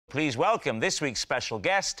Please welcome this week's special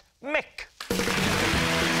guest, Mick.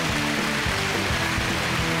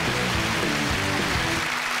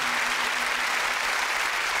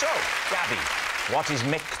 So, Gabby, what is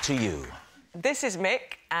Mick to you? This is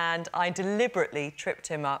Mick, and I deliberately tripped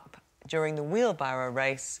him up during the wheelbarrow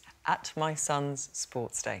race at my son's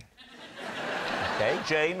sports day. OK,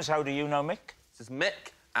 James, how do you know Mick? This is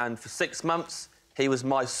Mick, and for 6 months, he was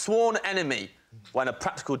my sworn enemy when a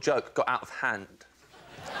practical joke got out of hand.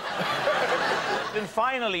 And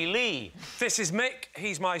finally, Lee. This is Mick,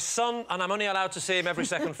 he's my son, and I'm only allowed to see him every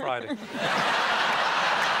second Friday.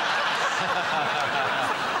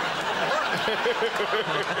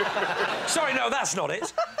 Sorry, no, that's not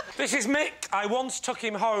it. This is Mick. I once took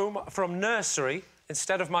him home from nursery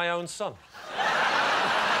instead of my own son.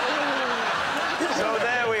 So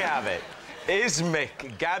there we have it. Is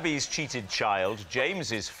Mick Gabby's cheated child,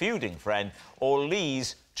 James's feuding friend, or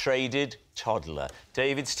Lee's traded toddler?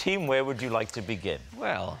 David's team, where would you like to begin?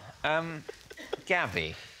 Well,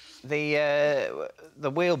 Gabby, the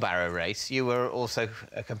wheelbarrow race, you were also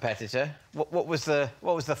a competitor. What was the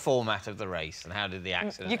format of the race, and how did the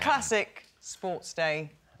accident happen? Classic sports day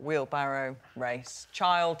wheelbarrow race.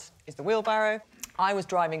 Child is the wheelbarrow. I was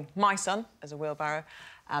driving my son as a wheelbarrow,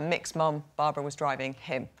 and Mick's mum, Barbara, was driving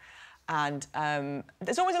him. And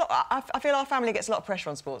there's always a lot... I feel our family gets a lot of pressure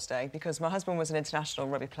on sports day because my husband was an international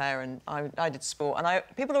rugby player and I did sport, and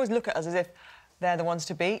people always look at us as if they're the ones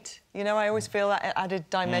to beat. You know, I always feel that added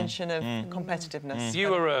dimension of competitiveness. You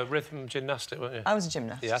were a rhythm gymnastic, weren't you? I was a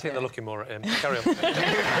gymnast. Yeah, I think they're looking more at him. Carry on.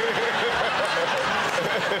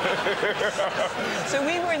 So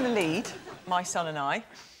we were in the lead, my son and I.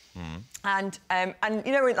 And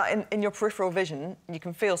you know, like in your peripheral vision, you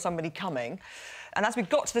can feel somebody coming. And as we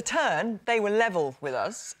got to the turn, they were level with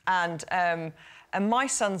us, and my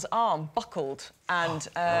son's arm buckled, and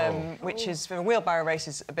which is for a wheelbarrow race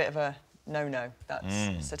is a bit of a no-no.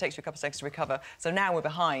 So it takes you a couple of seconds to recover. So now we're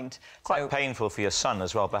behind. Quite painful for your son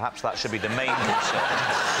as well. Perhaps that should be the main concern.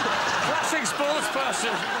 Classic sports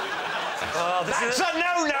person. Oh, That's a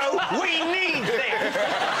no-no. We need this.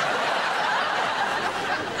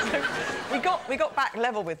 We got back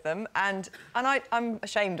level with them, and I'm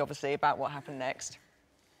ashamed, obviously, about what happened next.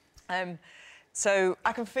 So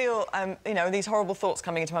I can feel, you know, these horrible thoughts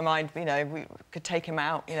coming into my mind. You know, we could take him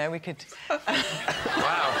out. You know, we could.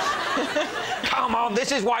 Wow! Come on,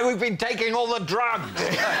 this is why we've been taking all the drugs.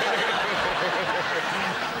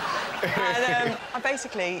 And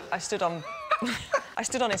I stood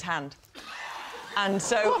on his hand, and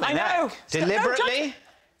so I know. Deliberately.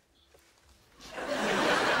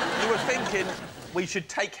 You were thinking we should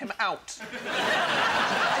take him out.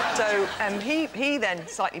 So he then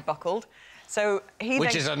slightly buckled. So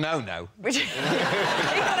Which is a no-no. He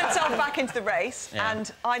got himself back into the race,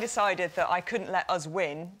 and I decided that I couldn't let us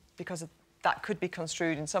win because that could be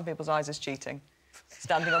construed in some people's eyes as cheating,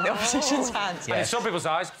 standing on the opposition's hands. And in some people's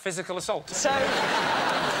eyes, physical assault. So I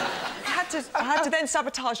had to then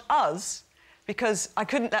sabotage us because I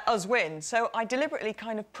couldn't let us win. So I deliberately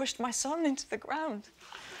kind of pushed my son into the ground.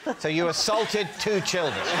 So you assaulted 2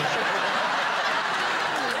 children.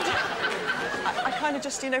 I kind of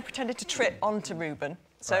just, you know, pretended to trip onto Reuben.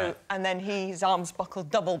 So, right. And then his arms buckled,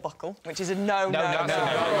 double buckle, which is a no. No. And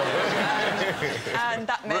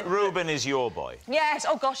that meant... Reuben is your boy? Yes,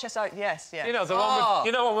 oh gosh, yes. You know, the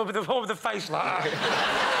one with the face like that.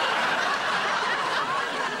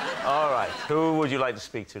 All right, who would you like to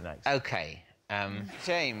speak to next? OK,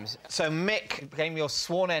 James, so Mick became your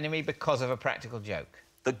sworn enemy because of a practical joke.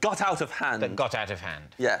 That got out of hand. That got out of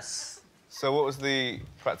hand. Yes. So what was the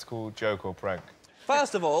practical joke or prank?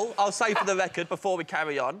 First of all, I'll say for the record, before we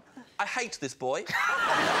carry on, I hate this boy.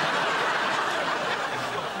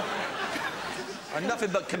 I'm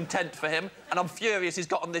nothing but content for him, and I'm furious he's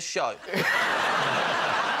got on this show.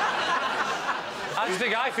 I just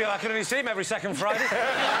think I feel I can only see him every second Friday.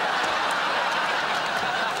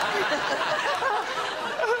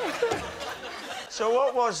 So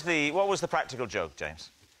what was the practical joke,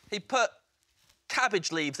 James? He put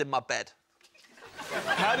cabbage leaves in my bed.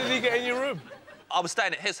 How did he get in your room? I was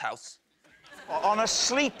staying at his house. On a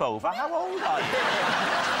sleepover? How old are you?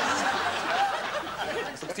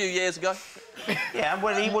 A few years ago. Yeah,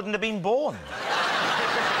 well, he wouldn't have been born.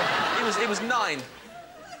 He was 9.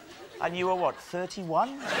 And you were, what,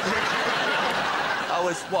 31? I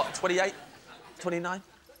was, what, 28? 29?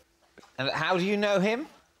 And how do you know him?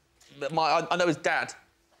 I know his dad.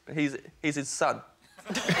 He's his son.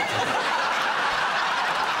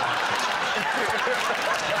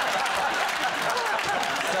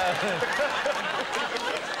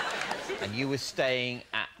 And you were staying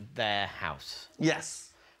at their house?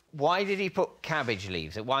 Yes. Why did he put cabbage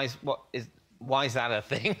leaves? Why is that a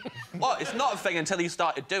thing? Well, it's not a thing until he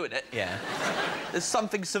started doing it. Yeah. There's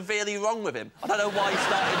something severely wrong with him. I don't know why he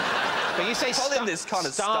started... But you say this kind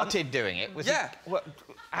of started doing it. Was yeah. What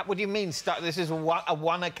do you mean start? This is a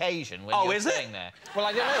one occasion when you're staying there. Well,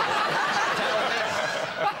 I don't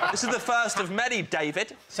know. This is the first of many,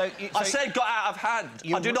 David. I said got out of hand.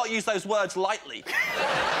 I do not use those words lightly.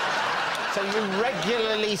 So you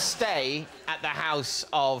regularly stay at the house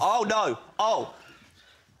of... Oh, no. Oh.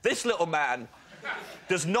 This little man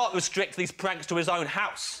does not restrict these pranks to his own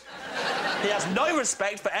house. He has no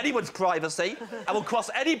respect for anyone's privacy and will cross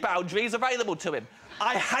any boundaries available to him.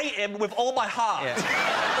 I hate him with all my heart. Yeah.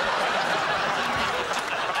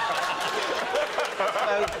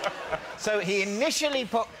 So he initially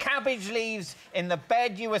put cabbage leaves in the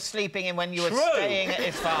bed you were sleeping in when you were staying at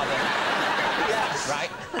his father's. Yes.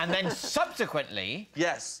 Right? And then subsequently...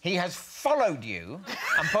 Yes. He has followed you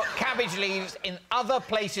and put cabbage leaves in other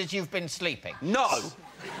places you've been sleeping. No.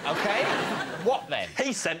 OK? What then?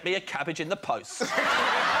 He sent me a cabbage in the post.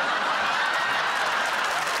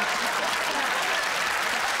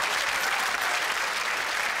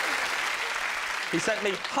 He sent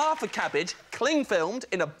me half a cabbage, cling filmed,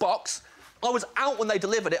 in a box. I was out when they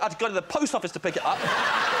delivered it. I had to go to the post office to pick it up.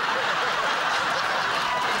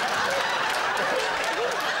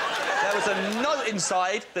 There was a note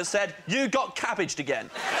inside that said, "You got cabbaged again."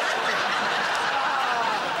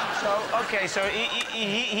 So, OK, so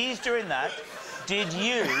he's doing that. Did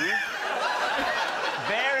you,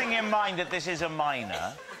 bearing in mind that this is a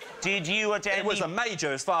minor, did you at any... It was a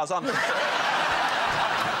major, as far as I'm concerned.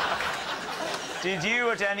 Did you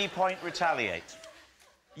at any point retaliate?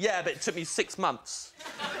 Yeah, but it took me 6 months.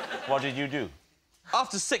 What did you do?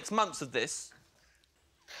 After 6 months of this...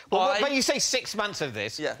 Well, but you say 6 months of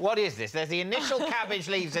this. Yeah. What is this? There's the initial cabbage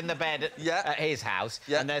leaves in the bed at his house.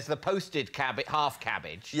 Yeah. And there's the posted half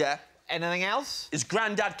cabbage. Yeah. Anything else? His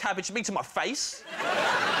granddad cabbaged me to my face.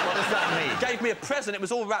 What does that mean? Gave me a present. It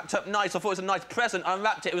was all wrapped up nice. I thought it was a nice present. I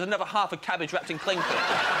unwrapped it. It was another half a cabbage wrapped in cling film.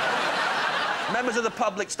 Members of the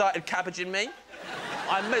public started cabbaging me.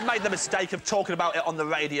 I made the mistake of talking about it on the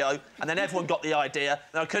radio, and then everyone got the idea,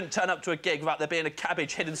 and I couldn't turn up to a gig without there being a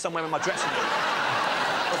cabbage hidden somewhere in my dressing room.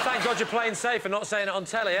 Well, thank God you're playing safe and not saying it on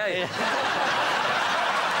telly, eh? Yeah.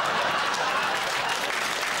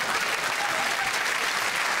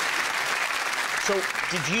 So,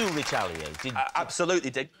 did you retaliate? Absolutely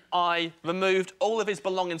did. I removed all of his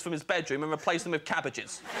belongings from his bedroom and replaced them with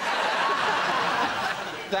cabbages.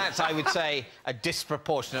 That's, I would say, a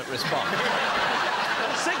disproportionate response.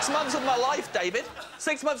 6 months of my life, David.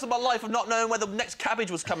 6 months of my life of not knowing where the next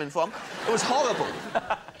cabbage was coming from. It was horrible.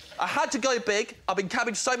 I had to go big. I've been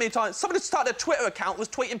cabbaged so many times. Somebody started a Twitter account, was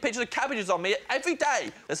tweeting pictures of cabbages on me every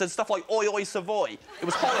day. They said stuff like "Oi, oi, Savoy." It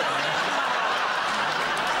was horrible.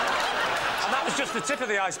 And that was just the tip of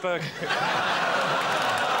the iceberg. It's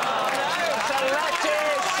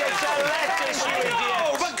a lettuce, you idiot!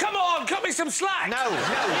 Oh, but come on, cut me some slack! No.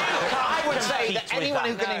 I would say that anyone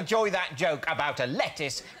who can enjoy that joke about a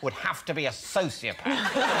lettuce would have to be a sociopath.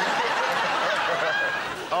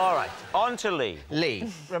 All right, on to Lee. Lee,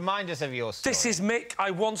 remind us of your story. This is Mick.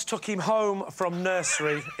 I once took him home from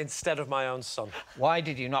nursery instead of my own son. Why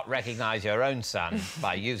did you not recognise your own son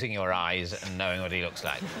by using your eyes and knowing what he looks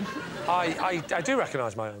like? I do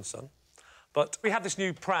recognise my own son, but we had this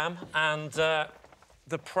new pram, and the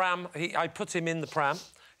pram... I put him in the pram.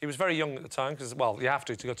 He was very young at the time, because, well, you have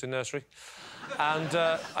to go to nursery. And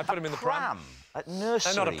I put him in the pram. At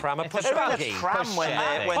nursery? Not a pram, a push buggy. A pram when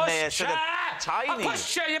they're sort of tiny. A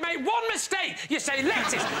pushchair, you made one mistake. You say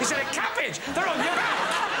lettuce, you say a cabbage, they're on your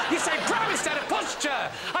back. You say pram instead of pushchair.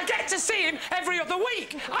 I get to see him every other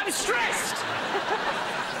week. I'm stressed.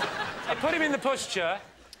 I put him in the pushchair,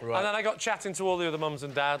 and then I got chatting to all the other mums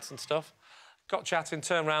and dads and stuff. Got chatting,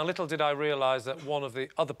 turned round. Little did I realise that one of the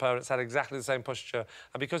other parents had exactly the same pushchair,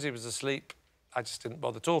 and because he was asleep, I just didn't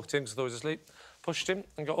bother talking to him because I thought he was asleep. Pushed him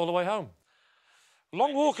and got all the way home.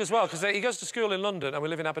 Long walk as well, because he goes to school in London and we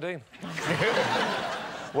live in Aberdeen.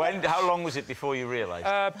 How long was it before you realised?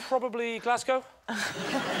 Probably Glasgow.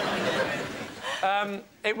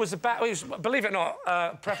 It was about... believe it or not,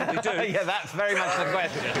 preferably do. Yeah, that's very much the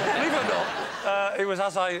question. Believe it or not, it was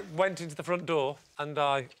as I went into the front door and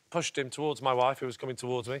I pushed him towards my wife, who was coming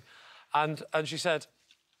towards me, and she said,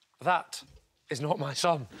 "That is not my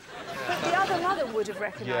son." But the other mother would have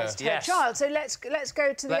recognised her child, so let's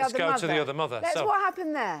go to the other mother. Let's go to the other mother. What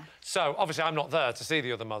happened there? So, obviously, I'm not there to see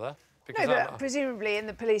the other mother. Because No, but presumably in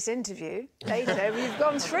the police interview later, you've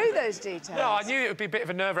gone through those details. No, I knew it would be a bit of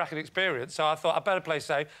a nerve-wracking experience, so I thought I'd better play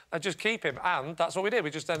safe and just keep him. And that's what we did. We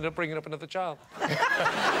just ended up bringing up another child. So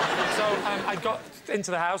I got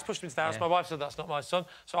into the house, pushed him into the house. My wife said, that's not my son.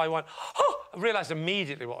 So I went, oh! I realised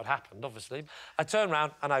immediately what had happened, obviously. I turned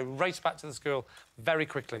round and I raced back to the school very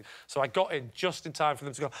quickly. So I got in just in time for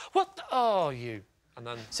them to go, what are you? And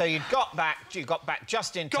then... So you got back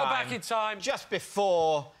just in time. Got back in time. Just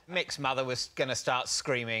before Mick's mother was going to start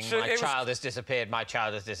screaming, my child has disappeared, my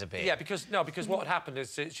child has disappeared. Yeah, because what had happened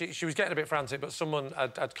is she was getting a bit frantic, but someone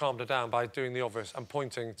had calmed her down by doing the obvious and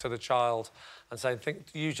pointing to the child and saying,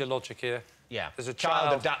 use your logic here. Yeah. There's a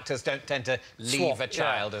child abductors don't tend to leave a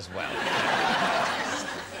child as well.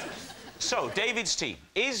 So, David's team.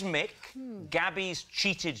 Is Mick Gabby's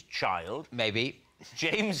cheated child? Maybe.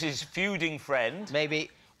 James's feuding friend?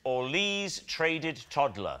 Maybe. Or Lee's traded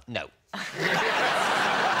toddler? No. I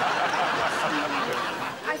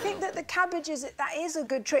think that the cabbages, that is a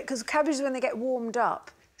good trick, because cabbages, when they get warmed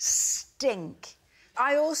up, stink.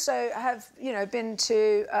 I also have, you know, been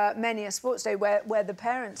to many a sports day where the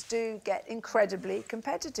parents do get incredibly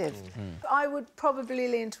competitive. I would probably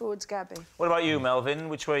lean towards Gabby. What about you, Melvin?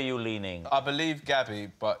 Which way are you leaning? I believe Gabby,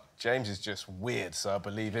 but James is just weird, so I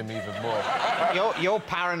believe him even more. Your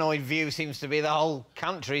paranoid view seems to be the whole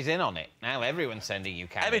country's in on it. Now everyone's sending you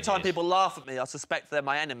cabbages. Every time people laugh at me, I suspect they're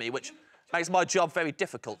my enemy, which makes my job very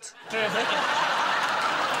difficult.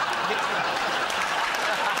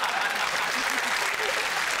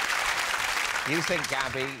 You think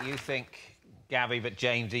Gabby, but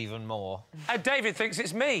James even more. And David thinks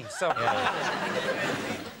it's me, so... Yeah.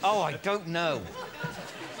 Oh, I don't know.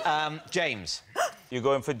 James. You're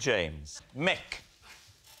going for James. Mick,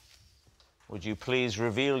 would you please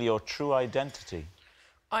reveal your true identity?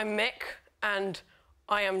 I'm Mick, and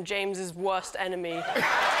I am James's worst enemy.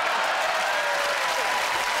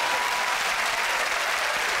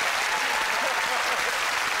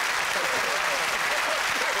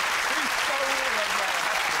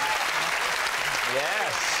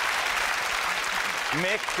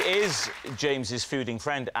 Mick is James's feuding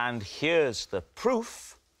friend, and here's the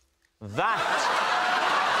proof that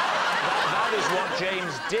is what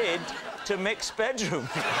James did to Mick's bedroom.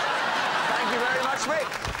 Thank you very much, Mick.